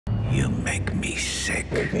You make me sick.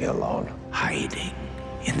 Leave me alone. Hiding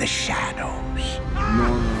in the shadows.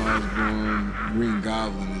 Knowing when I was born, Green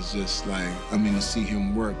Goblin is just like, I mean, to see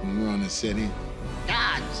him work when we're on the set,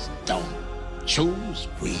 Gods don't choose,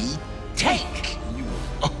 we take.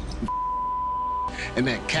 And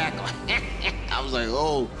that cackle. I was like,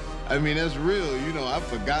 oh, I mean, that's real. You know, I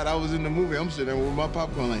forgot I was in the movie. I'm sitting there with my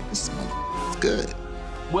popcorn like, this is good.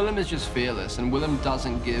 Willem is just fearless, and Willem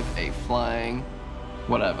doesn't give a flying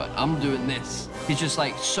whatever. I'm doing this. He's just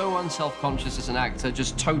like so unself-conscious as an actor,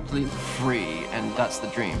 just totally free, and that's the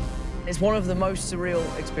dream. It's one of the most surreal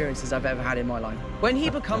experiences I've ever had in my life. When he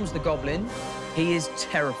becomes the Goblin, he is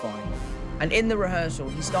terrifying. And in the rehearsal,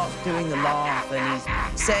 he starts doing the laugh, and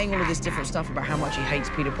he's saying all of this different stuff about how much he hates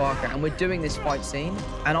Peter Parker, and we're doing this fight scene,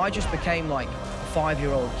 and I just became like a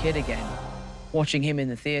 5-year-old kid again, watching him in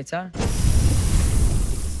the theater.